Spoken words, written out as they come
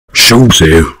shoe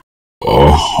sale.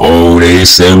 Oh, they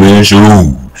selling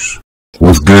shoes.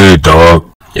 What's good, dog?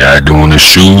 Y'all doing a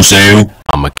shoe sale?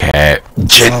 I'm a cat.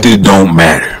 Gender don't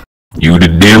matter. You the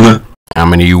dealer? How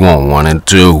many you want? 1 and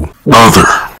 2. Brother,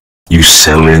 you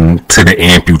selling to the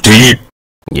amputee?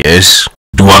 Yes.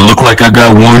 Do I look like I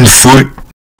got 1 foot?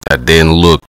 I didn't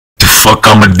look. The fuck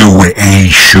I'ma do with a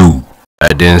shoe? I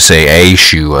didn't say a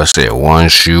shoe. I said 1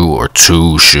 shoe or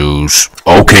 2 shoes.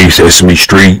 Okay, Sesame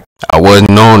Street. I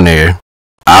wasn't on there.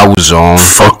 I was on.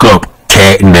 Fuck up,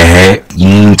 Cat in the Hat. You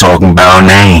ain't talking about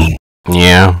name.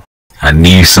 Yeah. I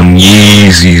need some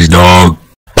YEEZYS, dog.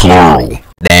 Plural.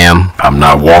 Damn. I'm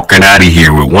not walking out of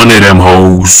here with one of them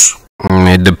hoes.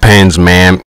 It depends,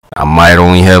 man. I might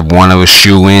only have 1 of a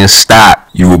shoe in stock.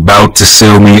 You about to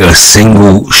sell me a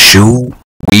single shoe?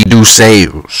 We do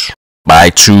sales.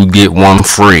 Buy 2, get 1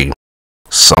 free.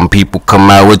 Some people come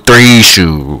out with 3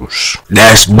 shoes.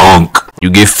 That's bunk. You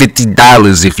get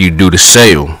 $50 if you do the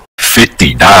sale.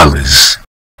 $50?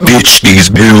 Bitch, these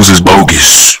bills is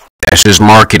bogus. That's just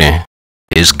marketing.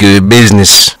 It's good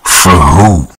business. For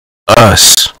who?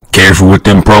 Us. Careful with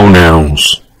them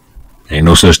pronouns. Ain't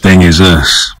no such thing as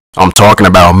us. I'm talking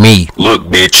about me. Look,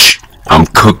 bitch, I'm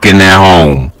cooking at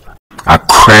home. I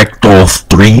cracked off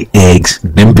 3 eggs.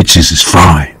 Them bitches is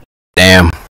fine.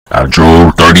 Damn. I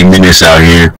drove 30 minutes out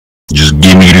here. Just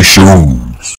give me the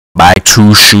shoes. Buy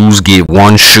 2 shoes, get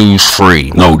 1 shoe free.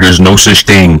 No, there's no such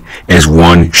thing as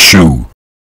 1 shoe.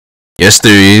 Yes,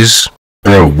 there is.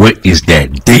 Bro, what is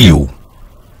that deal?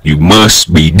 You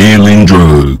must be dealing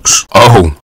drugs.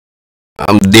 Oh,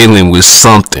 I'm dealing with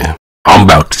something. I'm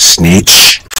about to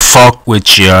snitch. Fuck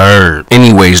what you heard.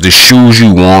 Anyways, the shoes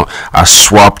you want, I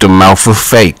swapped them out for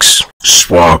fakes.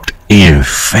 Swapped in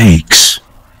fakes?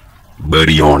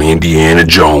 Buddy on Indiana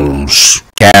Jones.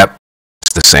 Cap,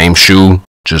 it's the same shoe,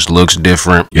 just looks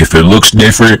different. If it looks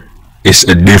different, it's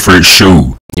a different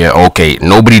shoe. Yeah, okay,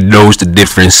 nobody knows the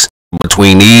difference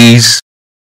between these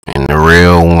and the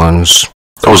real ones.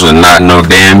 Those are not no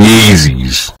damn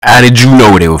YEEZYS. How did you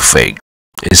know they were fake?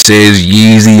 It says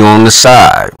Yeezy on the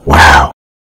side. Wow.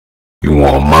 You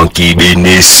want monkey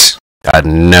business? I've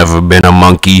never been a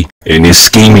monkey. And this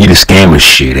schemey the scammer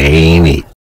shit, ain't it?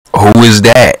 Who is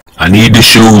that? I need the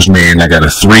shoes, man. I got a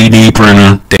 3D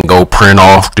printer. Then go print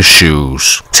off the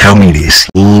shoes. Tell me this.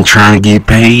 You ain't trying to get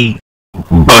paid?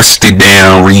 Busted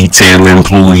down retail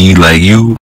employee like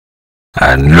you?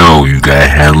 I know you got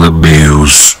hella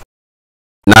bills.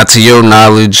 Not to your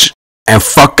knowledge. And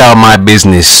fuck out my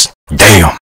business.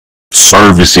 Damn.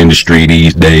 Service industry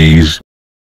these days.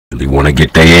 Really wanna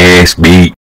get their ass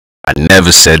beat. I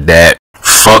never said that.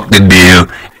 Fuck the deal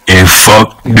and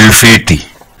fuck the 50.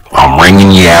 I'm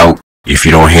ringing you out if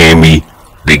you don't hand me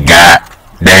the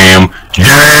goddamn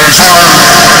jersey.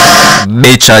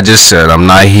 Bitch, I just said I'm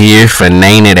not here for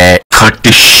none of that. Cut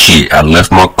the shit. I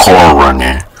left my car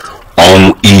running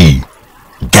on E.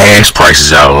 Gas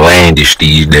prices outlandish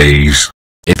these days.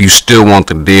 If you still want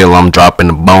the deal, I'm dropping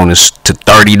the bonus to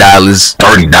 $30.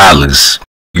 $30?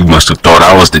 You must have thought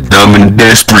I was the dumb and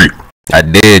desperate. I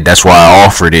did, that's why I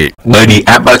offered it. Buddy,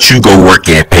 how about you go work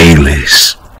at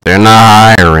Payless? They're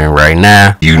not hiring right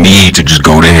now. You need to just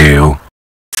go to hell.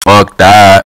 Fuck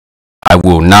that. I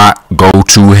will not go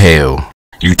to hell.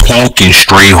 You talking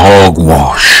straight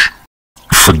hogwash.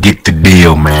 Forget the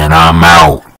deal, man. I'm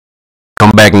out.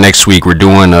 Come back next week. We're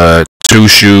doing 2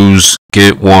 shoes,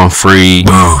 get 1 free.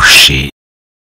 Bullshit.